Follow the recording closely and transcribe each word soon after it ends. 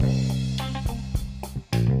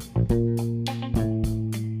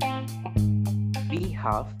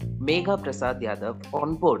have Megha Prasad Yadav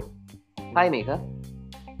on board. Hi Megha.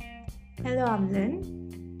 Hello, Amlan.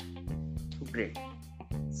 Great.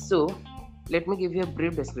 So, let me give you a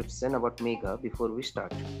brief description about Megha before we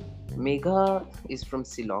start. Megha is from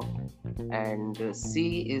Shillong and she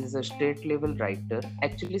is a state level writer.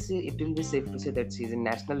 Actually, it will be safe to say that she is a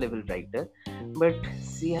national level writer, but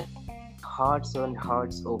she has hearts and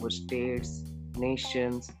hearts over states,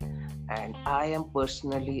 nations, and I am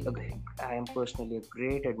personally a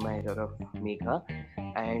great admirer of Megha.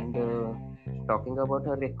 And talking about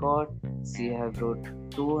her record, she have wrote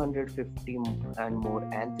 250 and more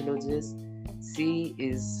anthologies. She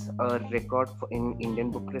is a record in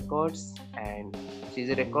Indian Book Records, and she is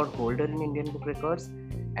a record holder in Indian Book Records,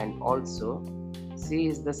 and also she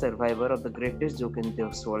is the survivor of the greatest joke in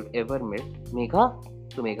this world ever made. Megha,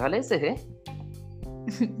 तू मेघालय से है?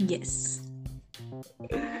 Yes.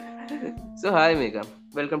 So hi Megha,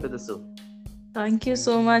 welcome to the show. Thank you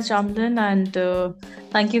so much, Amlan, and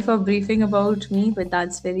thank you for briefing about me. But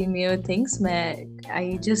that's very mere things.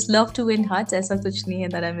 I just love to win hearts. ऐसा कुछ नहीं है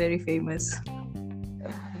that I'm very famous.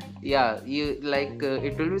 Yeah, you like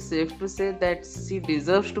it will be safe to say that she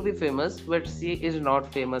deserves to be famous, but she is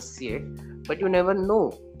not famous yet. But you never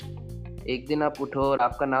know. एक दिन आप उठो और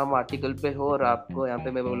आपका नाम आर्टिकल पे हो और आपको यहाँ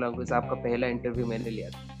पे मैं बोलूँगा आपका पहला इंटरव्यू मैंने लिया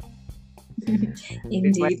था.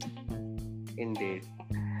 Indeed. Indeed.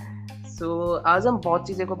 So, आज हम बहुत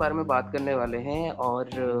चीज़ों के बारे में बात करने वाले हैं और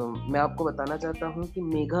मैं आपको बताना चाहता हूँ कि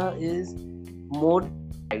Megha is more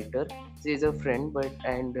writer. She is a friend but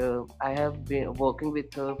and I have been working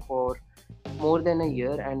with her for more than a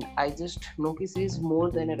year, and I just know that she is more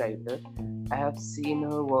than a writer. I have seen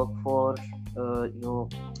her work for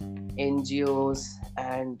NGOs,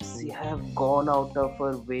 and she have gone out of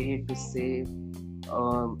her way to save,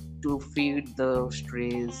 to feed the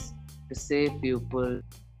strays, to save people.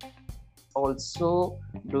 Also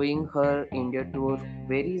doing her India tour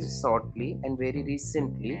very shortly and very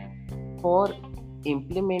recently for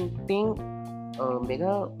implementing.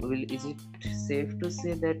 Megha, is it safe to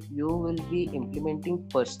say that you will be implementing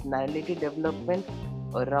personality development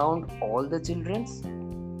around all the childrens?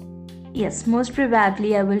 Yes, most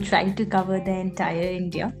probably I will try to cover the entire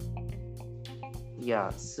India. Yeah,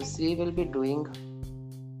 so she will be doing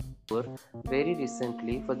very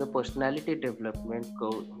recently for the personality development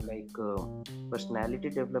personality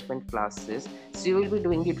development classes. She will be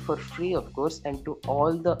doing it for free, of course, and to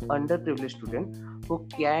all the underprivileged students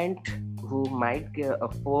who might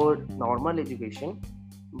afford normal education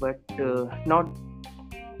but not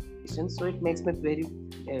education. So it makes me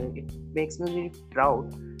very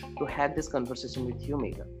proud to have this conversation with you,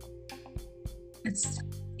 Megha. It's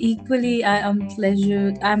equally I'm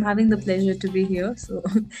having the pleasure to be here, so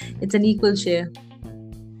it's an equal share.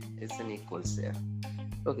 It's an equal share.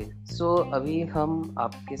 Okay, so अभी हम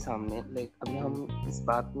आपके सामने अभी हम इस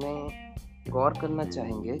बात में गौर करना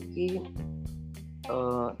चाहेंगे कि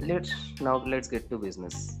let's get to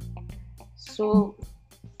business. So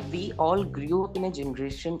we all grew up in a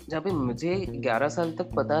generation जहाँ पे मुझे 11 साल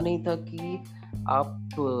तक पता नहीं था कि आप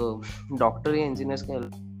डॉक्टर या इंजीनियर्स के,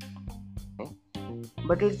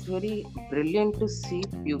 but it's very brilliant to see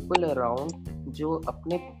people around जो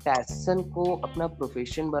अपने पैशन को अपना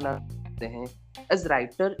प्रोफेशन बनाते हैं. As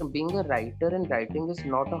writer, being a writer and writing is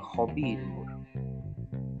not a hobby anymore.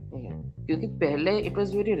 क्योंकि पहले it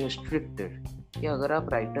was very restricted कि अगर आप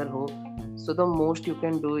writer हो, so the most you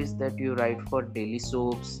can do is that you write for daily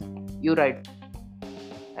soaps, you write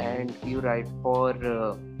for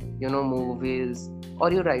movies,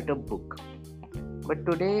 or you write a book. But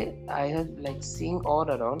today I have seeing all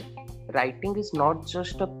around, writing is not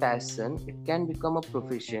just a passion, it can become a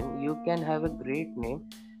profession. You can have a great name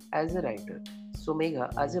as a writer. So Megha,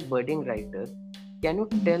 as a budding writer, can you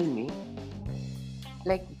tell me,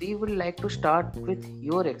 we would like to start with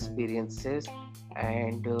your experiences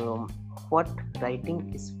and what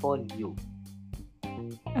writing is for you.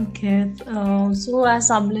 Okay, so as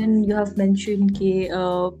Amlan, you have mentioned कि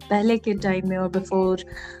पहले के time में or before,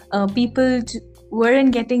 people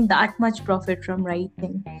weren't getting that much profit from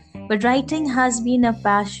writing. But writing has been a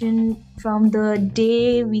passion from the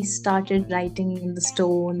day we started writing in the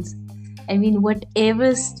stones. I mean,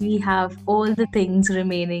 whatever we have, all the things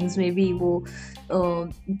remainings, maybe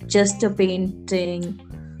just a painting,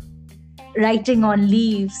 writing on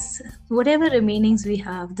leaves, whatever remainings we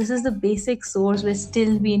have, this is the basic source where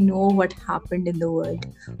still we know what happened in the world,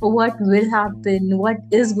 or what will happen, what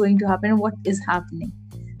is going to happen, what is happening.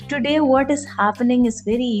 Today, what is happening is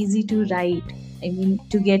very easy to write. I mean,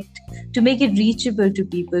 to make it reachable to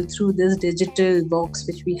people through this digital box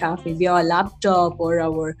which we have, maybe our laptop or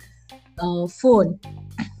our phone.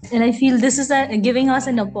 And I feel this is giving us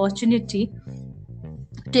an opportunity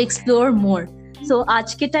to explore more. So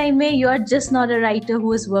आज के time में you are just not a writer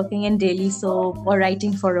who is working in daily soap or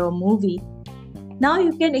writing for a movie. Now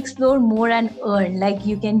you can explore more and earn. Like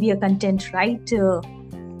you can be a content writer.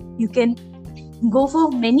 You can go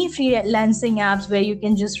for many freelancing apps where you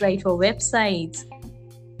can just write for websites.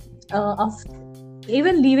 Of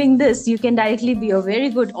even leaving this, you can directly be a very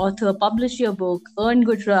good author, publish your book, earn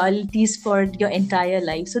good royalties for your entire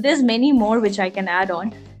life. So there's many more which I can add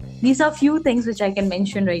on. These are few things which I can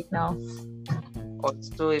mention right now.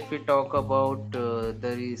 Also, if we talk about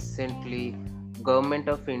the recently government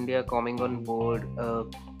of India coming on board,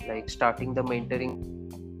 like starting the mentoring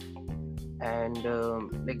and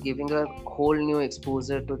like giving a whole new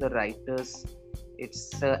exposure to the writers,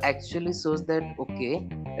 it's actually shows that okay,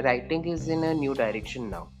 writing is in a new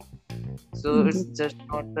direction now. So it's just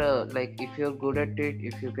not like if you're good at it,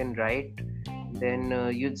 if you can write,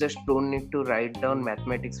 then you just don't need to write down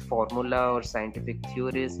mathematics formula or scientific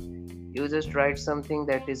theories. You just write something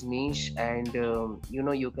that is niche, and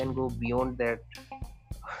you can go beyond that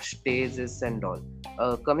stages and all.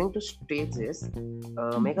 Coming to stages,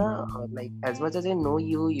 Megha, like as much as I know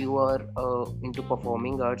you, you are into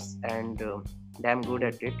performing arts and damn good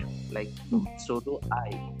at it. Like so do I.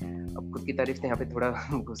 अब खुद की तारीफ तो यहाँ पे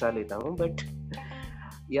थोड़ा घुसा लेता हूँ, but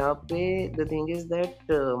यहाँ पे the thing is that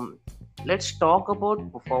let's talk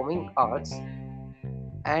about performing arts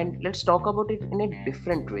and let's talk about it in a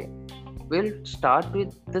different way. We'll start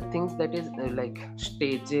with the things that is like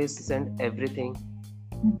stages and everything,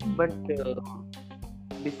 but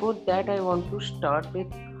before that I want to start with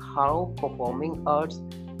how performing arts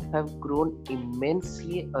have grown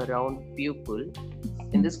immensely around people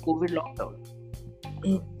in this COVID lockdown.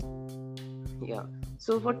 Yeah,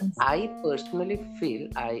 so what I personally feel,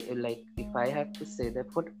 I like, if I have to say that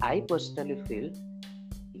what I personally feel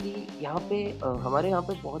कि यहाँ पे हमारे यहाँ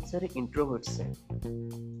पे बहुत सारे introverts हैं.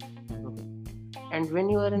 And when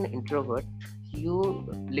you are an introvert, you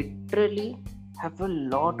literally have a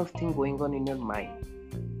lot of things going on in your mind.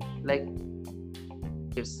 Like,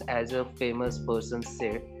 it's as a famous person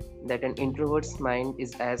said that an introvert's mind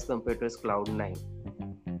is as compared to a cloud 9.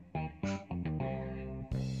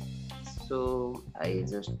 So I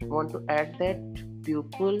just want to add that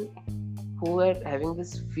people who are having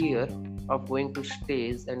this fear of going to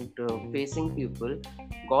stage and facing people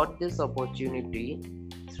got this opportunity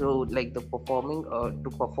through like the performing to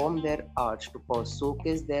perform their arts, to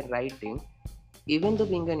showcase their writing, even though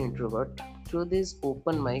being an introvert, through these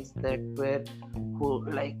open mics that were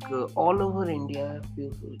like all over India.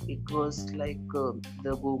 People, it was like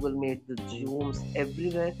the Google Meet, the Zooms,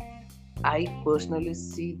 everywhere. I personally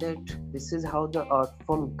see that this is how the art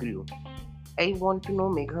form grew. I want to know,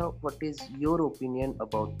 Megha, what is your opinion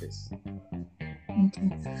about this?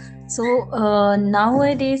 Okay. So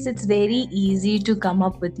nowadays it's very easy to come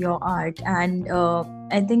up with your art, and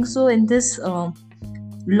I think so in this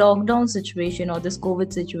lockdown situation or this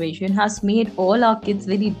COVID situation has made all our kids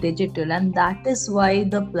very digital, and that is why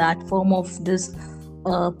the platform of this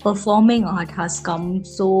performing art has come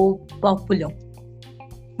so popular.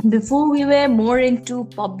 Before we were more into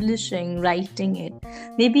publishing, writing it.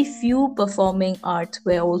 Maybe few performing arts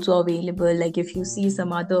were also available. Like if you see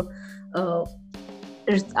some other uh,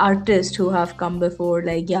 artists who have come before,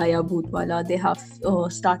 like Yaya Bhutwala, they have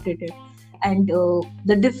started it. And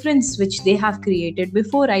the difference which they have created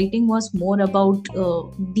before, writing was more about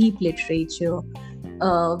deep literature,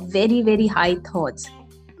 very, very high thoughts.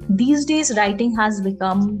 These days, writing has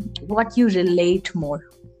become what you relate more.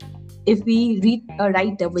 If we read a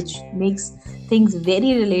writer which makes things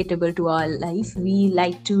very relatable to our life, we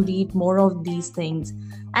like to read more of these things.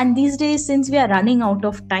 And these days, since we are running out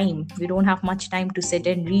of time, we don't have much time to sit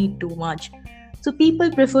and read too much. So people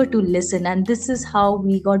prefer to listen, and this is how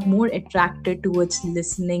we got more attracted towards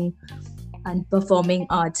listening and performing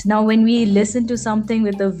arts. Now, when we listen to something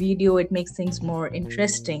with a video, it makes things more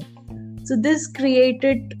interesting. So this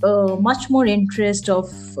created much more interest of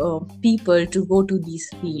people to go to this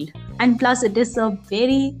field, and plus it is a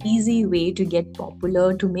very easy way to get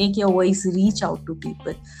popular, to make your voice reach out to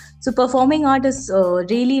people. So performing art is a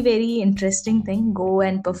really very interesting thing. Go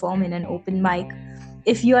and perform in an open mic.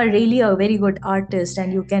 If you are really a very good artist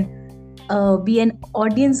and you can be an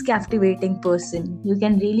audience captivating person, you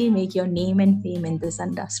can really make your name and fame in this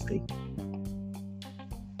industry.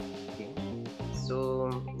 Okay. So,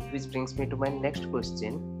 which brings me to my next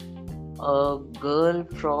question. A girl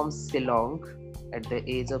from Shillong at the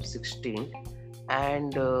age of 16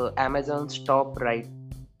 and Amazon's top right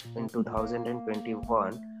in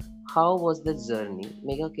 2021. how was the journey?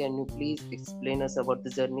 Megha, can you please explain us about the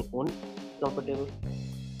journey only comfortable,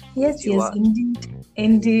 which Yes, you yes, are?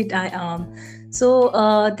 indeed, I am. So,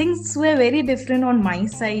 things were very different on my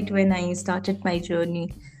side when I started my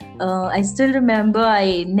journey. I still remember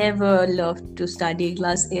I never loved to study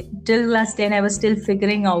till class 10. I was still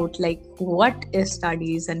figuring out like what is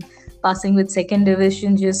studies, and passing with second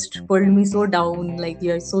division just pulled me so down. Like,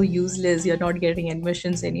 you're so useless, you're not getting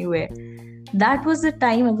admissions anywhere. That was the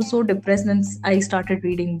time I was so depressed, and I started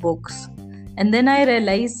reading books. And then I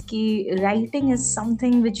realized that writing is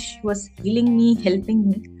something which was healing me, helping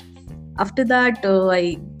me. After that,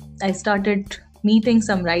 I started meeting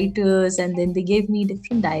some writers, and then they gave me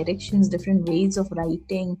different directions, different ways of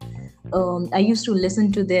writing. I used to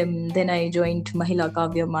listen to them. Then I joined Mahila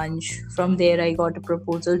Kavya Manch. From there, I got a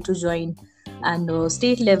proposal to join and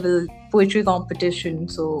state level poetry competition.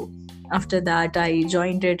 So after that, I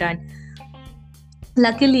joined it, and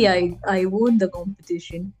luckily I won the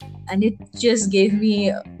competition, and it just gave me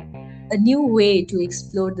a new way to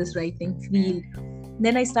explore this writing field.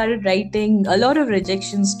 Then I started writing. A lot of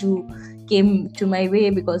rejections too came to my way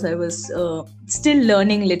because I was still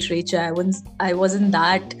learning literature. I wasn't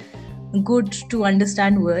that good to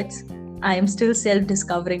understand words. I am still self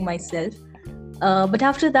discovering myself. But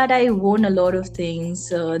after that, I won a lot of things.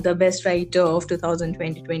 The Best Writer of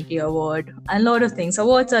 2020 award, a lot of things.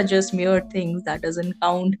 Awards are just mere things that doesn't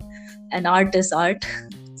count, and art is art.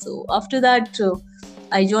 So after that,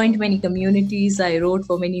 I joined many communities. I wrote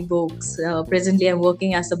for many books. Presently, I'm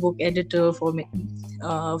working as a book editor for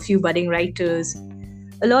a few budding writers.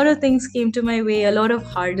 A lot of things came to my way. A lot of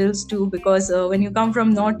hurdles too, because when you come from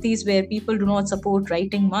Northeast, where people do not support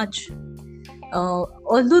writing much,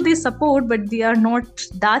 although they support, but they are not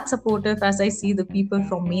that supportive as I see the people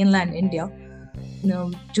from mainland India.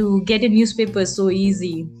 To get a newspaper is so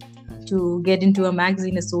easy, to get into a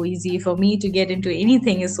magazine is so easy. For me to get into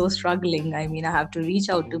anything is so struggling. I mean, I have to reach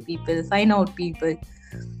out to people, find out people,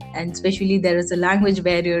 and especially there is a language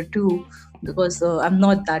barrier too, because I'm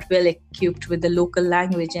not that well equipped with the local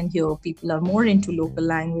language, and here people are more into local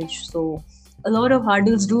language. So a lot of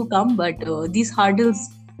hurdles do come, but these hurdles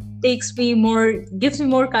gives me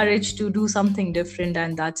more courage to do something different,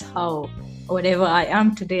 and that's how whatever I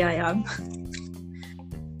am today I am.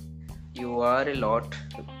 You are a lot.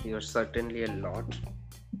 You're certainly a lot.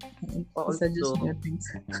 These are just Also, mere things.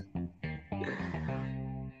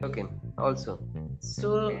 okay. Also,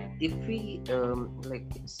 so if we like,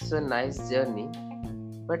 it's a nice journey,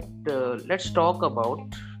 but let's talk about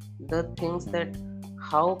the things that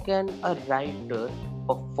how can a writer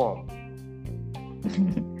perform.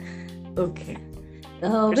 Okay.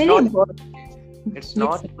 It's Very not important. it's Yes.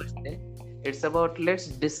 not per se. It's about let's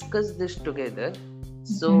discuss this together. Mhm.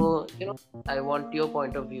 So, I want your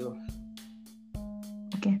point of view.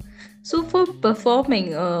 Okay. So for performing,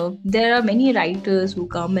 there are many writers who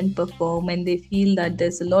come and perform, and they feel that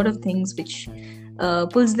there's a lot of things which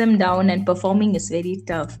pulls them down, and performing is very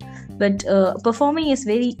tough. But performing is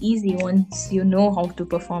very easy once you know how to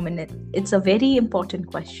perform in it. It's a very important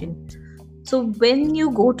question. So when you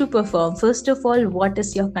go to perform, first of all, what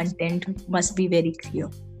is your content must be very clear.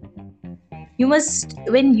 You must,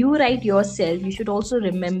 when you write yourself, you should also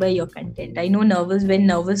remember your content. I know when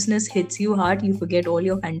nervousness hits you hard, you forget all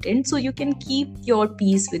your content, so you can keep your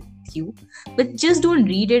piece with you, but just don't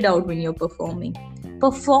read it out when you're performing.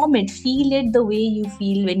 Perform it, feel it the way you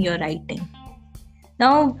feel when you're writing.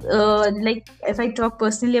 Now, like, if I talk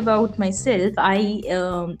personally about myself, I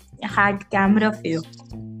had camera fear.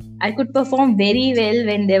 I could perform very well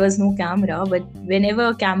when there was no camera, but whenever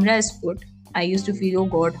a camera is put, I used to feel, oh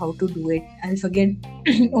God, how to do it? I'll forget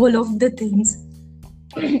all of the things,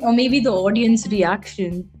 or maybe the audience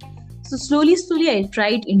reaction. So slowly, I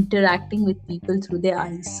tried interacting with people through their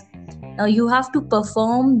eyes. Now you have to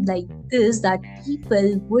perform like this that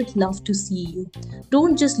people would love to see you.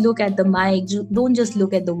 Don't just look at the mic, don't just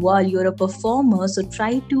look at the wall. You're a performer, so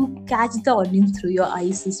try to catch the audience through your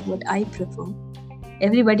eyes, is what I prefer.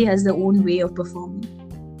 Everybody has their own way of performing,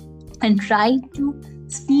 and try to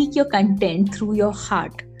speak your content through your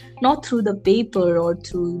heart, not through the paper or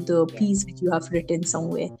through the Yeah. piece which you have written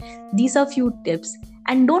somewhere. These are few tips.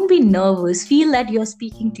 And don't be nervous, feel that you're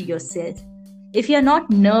speaking to yourself. If you're not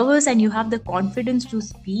nervous and you have the confidence to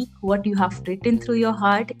speak what you have written through your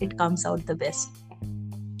heart, it comes out the best.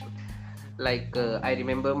 Like, I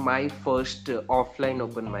remember my first offline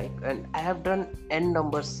open mic, and I have done n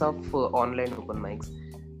numbers of online open mics.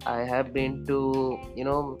 I have been to,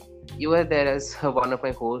 you were there as one of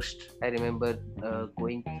my hosts. I remember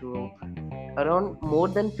going through around more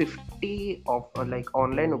than 50 of like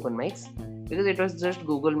online open mics, because it was just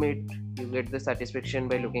Google Meet. You get the satisfaction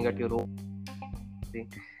by looking at your own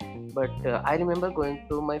thing. But I remember going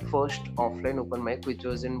to my first offline open mic, which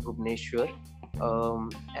was in Bhubaneswar,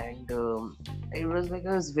 and it was like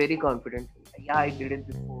I was very confident. Yeah, I did it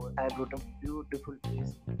before. I wrote a beautiful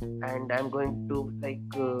piece, and I'm going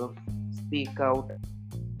to speak out,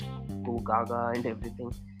 go gaga and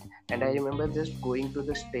everything. And I remember just going to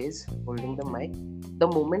the stage, holding the mic. The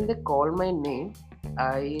moment they called my name,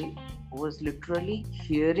 I was literally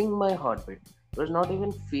hearing my heartbeat. It was not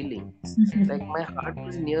even feeling. Like my heart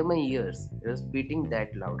was near my ears. It was beating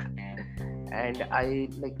that loud. And I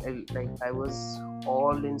was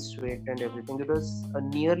all in sweat and everything. It was a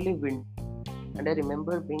nearly winter, and I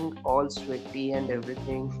remember being all sweaty and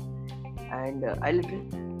everything. And I literally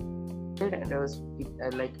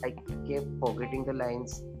and I kept forgetting the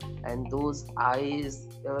lines, and those eyes,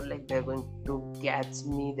 they were like they're going to catch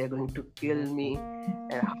me, they're going to kill me,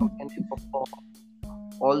 and how can I perform?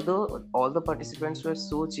 Although all the participants were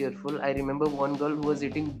so cheerful, I remember one girl who was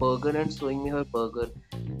eating burger and showing me her burger.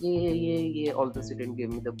 Yeah, yeah, yeah. Although she didn't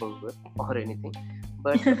give me the burger or anything,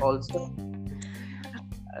 but also,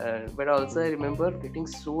 I remember getting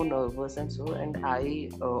so nervous and so, and I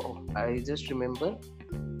just remember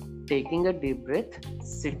taking a deep breath,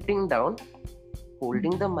 sitting down,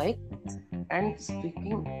 holding the mic, and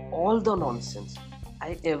speaking all the nonsense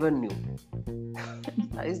I ever knew.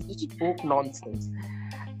 I just spoke nonsense,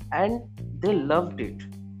 and they loved it.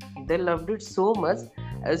 They loved it so much.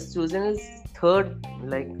 I was chosen as third,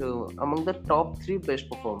 among the top three best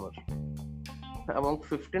performers among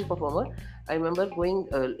 15 performer. I remember going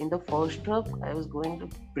in the first half, I was going to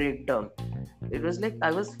break down. It was like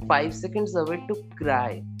I was 5 seconds away to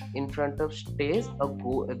cry in front of stage. A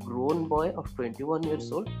grown boy of 21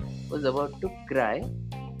 years old was about to cry.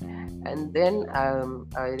 And then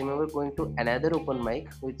I remember going to another open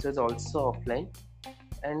mic, which was also offline,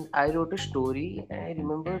 and I wrote a story. And I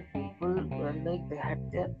remember people were like they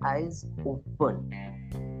had their eyes open,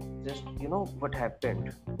 just what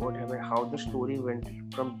happened, how the story went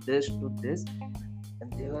from this to this,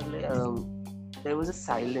 and they were like, there was a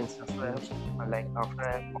silence after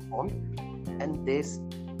I performed, and this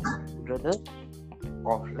brother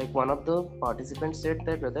of like one of the participants said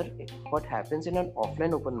that brother, what happens in an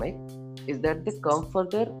offline open mic is that they come for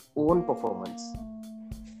their own performance.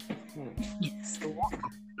 तो वो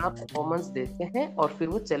अपना performance देते हैं और फिर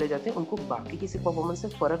वो चले जाते हैं, उनको बाकी किसी परफॉर्मेंस से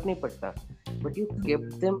फर्क नहीं पड़ता, but you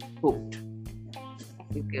kept them hooked,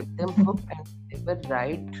 you kept them hooked and they were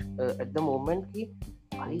right at the moment कि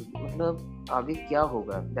भाई मतलब आगे क्या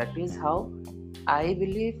होगा. That is how I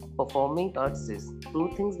believe performing arts is. Two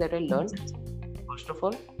things that I learned. First of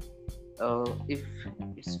all, if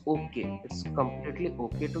it's okay, it's completely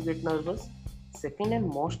okay to get nervous. Second and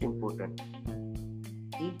most important,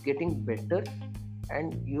 keep getting better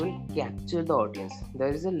and you will capture the audience.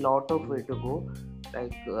 There is a lot of way to go. I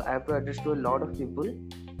have to address to a lot of people,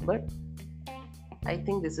 but I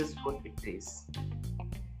think this is what it is.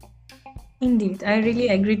 Indeed, I really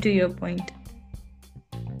agree to your point,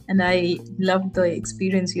 and I love the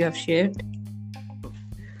experience you have shared.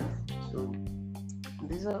 So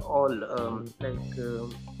these are all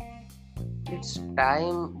it's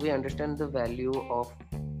time we understand the value of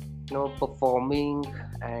performing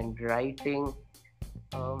and writing.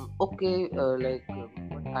 What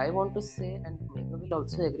I want to say, and Megha will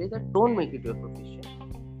also agree, that don't make it your profession,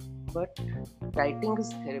 but writing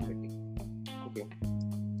is therapeutic. Okay,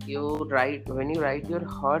 when you write your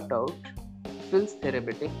heart out, it feels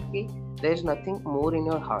therapeutic. Okay? There's nothing more in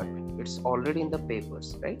your heart, it's already in the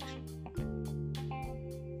papers, right?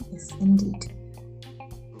 Yes, indeed.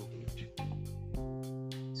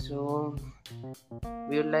 So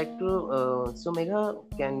we would like to so Megha,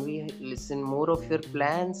 can we listen more of your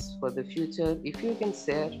plans for the future, if you can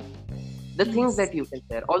share the things that you can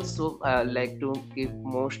share? Also like to give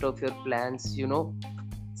most of your plans,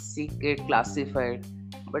 secret, classified,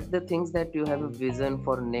 but the things that you have a vision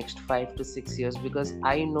for next 5 to 6 years, because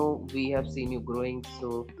I know we have seen you growing,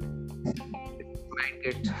 so it might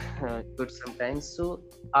get good sometimes. So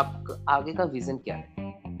आप आगे का vision क्या है?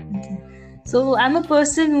 Okay. So I'm a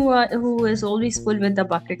person who is always full with a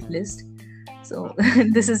bucket list. So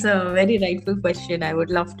this is a very rightful question I would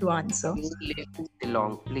love to answer. You live in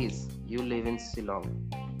Shillong, please. You live in Shillong.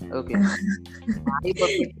 Okay. My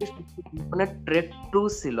bucket list is on a trip to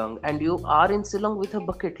Shillong, and you are in Shillong with a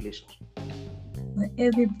bucket list.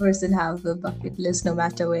 Every person have a bucket list, no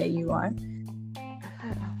matter where you are.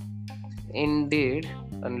 Indeed,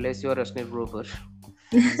 unless you are Rashni Rover.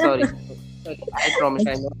 Sorry. I promise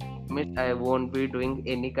I won't be doing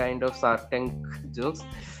any kind of Shark Tank jokes.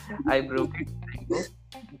 I broke it.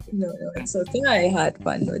 No, no, it's okay. I had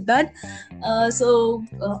fun with that.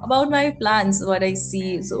 About my plans, what I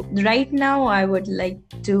see. So, right now, I would like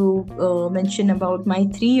to mention about my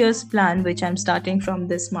 3 years plan, which I'm starting from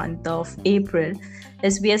this month of April.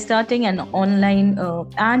 Is we are starting an online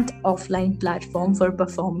and offline platform for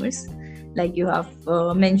performers. Like you have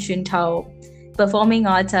mentioned, how performing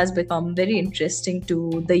arts has become very interesting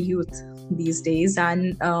to the youth these days,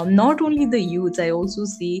 and not only the youth, I also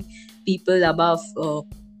see people above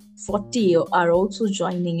 40 are also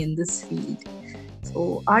joining in this field.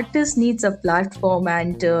 So artist needs a platform,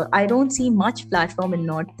 and I don't see much platform in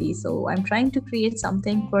Northeast. So I'm trying to create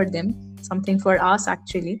something for them, something for us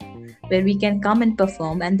actually, where we can come and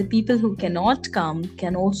perform, and the people who cannot come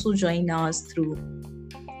can also join us through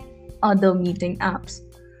other meeting apps.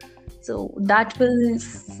 So that will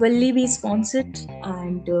fully be sponsored,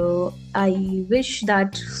 and I wish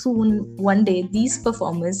that soon one day these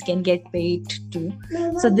performers can get paid too.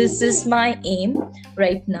 So this is my aim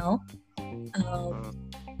right now, uh, Mm.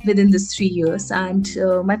 within this 3 years. And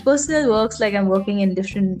my personal works, like I'm working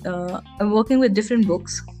with different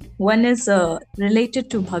books. One is related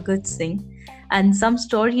to Bhagat Singh, and some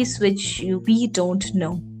stories which we don't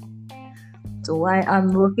know. So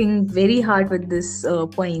I'm working very hard with this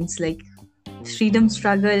points, like freedom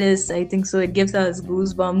struggle is, I think so, it gives us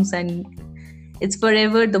goosebumps, and it's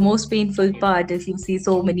forever the most painful part if you see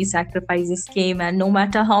so many sacrifices came, and no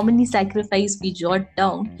matter how many sacrifices we jot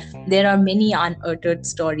down, there are many unuttered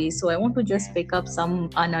stories. So I want to just pick up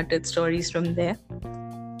some unuttered stories from there.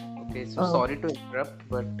 Okay, so uh, sorry to interrupt,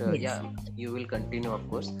 but yes. yeah, you will continue, of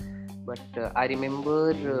course. But I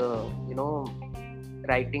remember,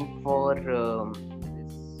 writing for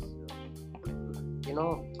this,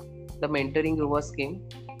 the mentoring Yuva scheme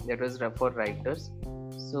that was for writers.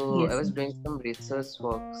 So I Yes. was doing some research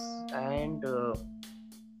works, and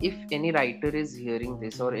if any writer is hearing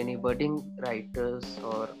this, or any budding writers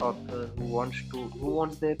or author who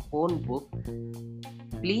wants their own book,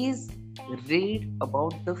 please read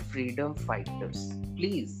about the freedom fighters,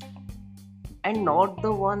 please, and not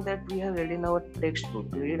the one that we have read in our textbook.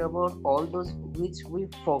 Read about all those which we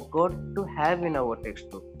forgot to have in our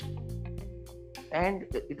textbook. And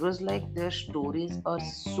it was like their stories are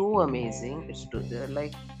so amazing. They're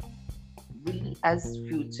like, we as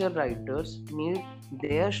future writers need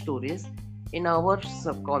their stories in our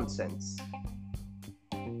subconscious.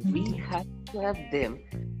 We Indeed. have to have them.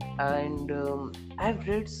 And I've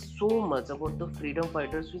read so much about the freedom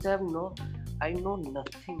fighters which I know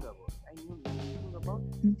nothing about. I knew nothing about,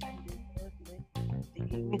 and they were like, they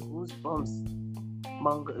gave me goosebumps.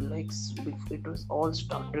 Like it was all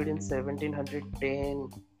started in 1710.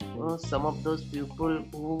 Some of those people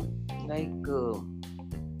who, like,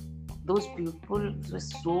 those people were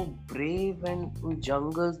so brave, and in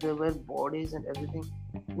jungles there were bodies and everything.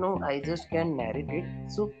 No, I just can't narrate it.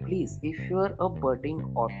 So please, if you are a budding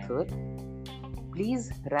author,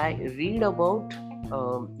 please read about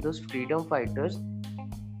those freedom fighters.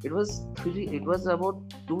 It was about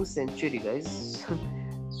 2 century, guys.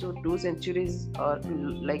 So 2 centuries are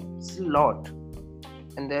like, it's a lot,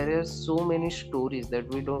 and there are so many stories that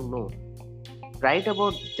we don't know. Write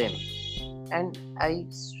about them, and I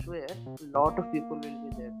swear a lot of people will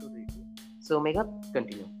be there to read you. So Megha,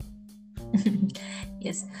 continue.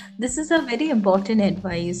 Yes, this is a very important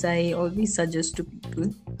advice I always suggest to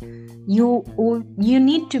people. You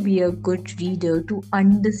need to be a good reader to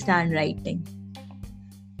understand writing,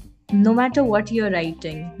 no matter what you're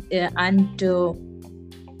writing. And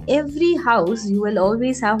every house you will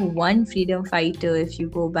always have one freedom fighter, if you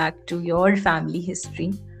go back to your family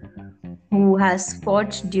history, who has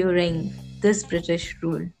fought during this British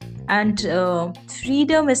rule. And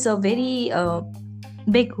freedom is a very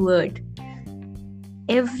big word.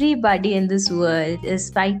 Everybody in this world is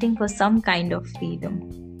fighting for some kind of freedom.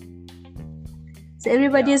 So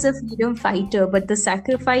everybody Yeah. is a freedom fighter, but the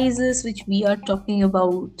sacrifices which we are talking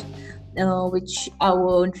about, which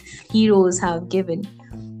our heroes have given,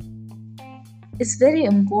 is very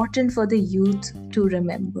important for the youth to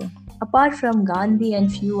remember. Apart from Gandhi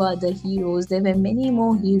and few other heroes, there were many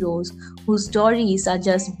more heroes whose stories are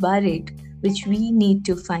just buried, which we need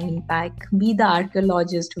to find back. Be the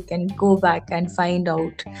archaeologist who can go back and find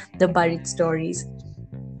out the buried stories.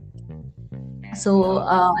 So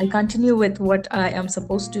Okay. I continue with what I am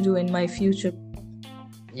supposed to do in my future.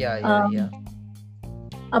 Yeah, yeah, yeah. Um,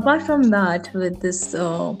 Apart from that, with this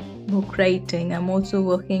book writing, I'm also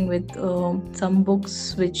working with some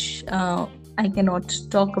books which I cannot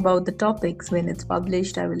talk about the topics when it's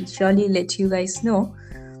published. I will surely let you guys know.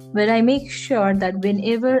 But I make sure that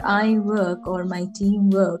whenever I work or my team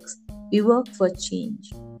works, we work for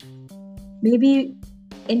change. Maybe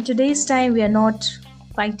In today's time, we are not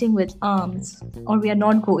fighting with arms, or we are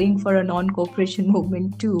not going for a non-cooperation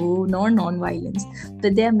movement too, nor non-violence.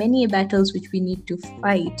 But there are many battles which we need to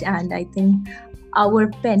fight, and I think our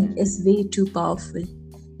pen is way too powerful.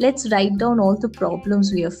 Let's write down all the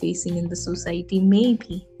problems we are facing in the society.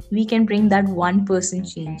 Maybe we can bring that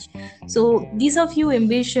 1% change. So these are few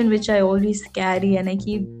ambition which I always carry, and I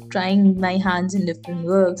keep trying my hands in different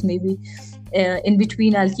works. Maybe in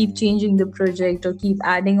between I'll keep changing the project or keep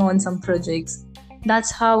adding on some projects.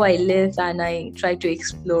 That's how I live, and I try to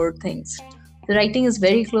explore things. The writing is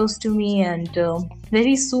very close to me, and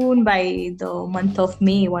very soon, by the month of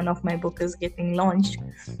May, one of my book is getting launched,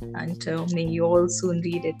 and may you all soon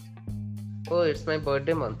read it. Oh, it's my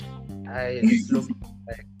birthday month. Like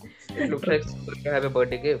it looks like I'm going to have a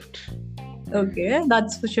birthday gift. Okay,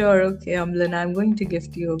 that's for sure. Okay, Amlan, I'm going to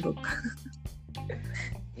gift you a book.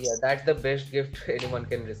 Yeah, that's the best gift anyone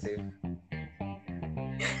can receive.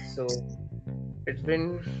 So it's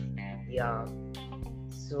been, yeah.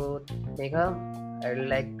 So Megha, I'd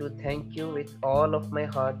like to thank you with all of my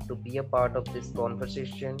heart to be a part of this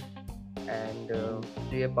conversation and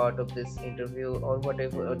be a part of this interview or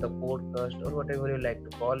whatever, or the podcast or whatever you like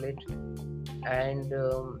to call it. And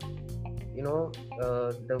you know,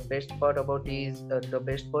 the best part about you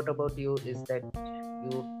is that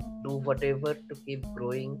you do whatever to keep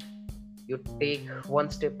growing. You take one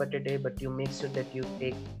step at a day, but you make sure that you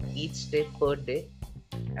take each step per day,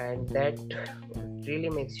 and that really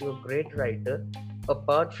makes you a great writer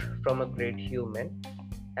apart from a great human.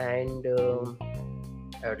 And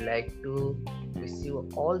I would like to wish you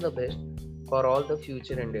all the best for all the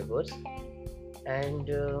future endeavors. And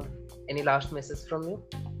any last message from you?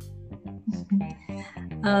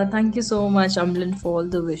 Thank you so much, Amlan, for all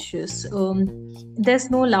the wishes.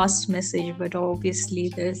 There's no last message, but obviously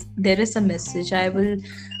there is a message. I will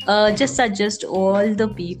just suggest all the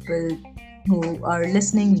people who are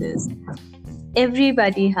listening this.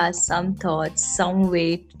 Everybody has some thoughts, some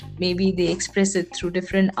way. Maybe they express it through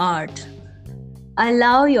different art.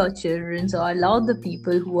 Allow your children, or allow the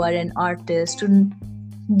people who are an artist to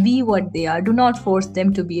be what they are. Do not force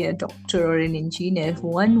them to be a doctor or an engineer. If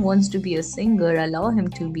one wants to be a singer, allow him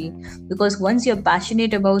to be. Because once you're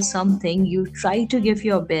passionate about something, you try to give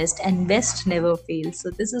your best, and best never fails. So,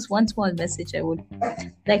 this is one small message I would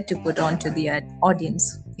like to put on to the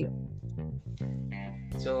audience here.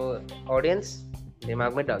 So audience,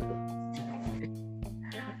 दिमाग में डाल दो.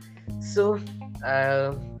 So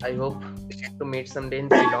I hope to meet someday in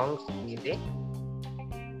Shillong.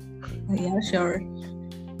 Yeah, sure.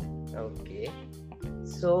 Okay.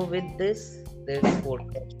 So with this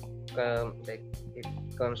podcast like it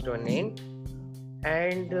comes to an end,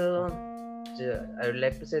 and I would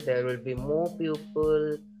like to say there will be more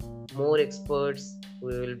people, more experts.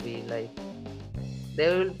 We will be like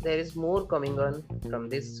there is more coming on from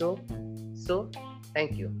this show. So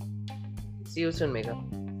thank you. See you soon, Megha.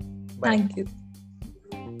 Bye. Thank you.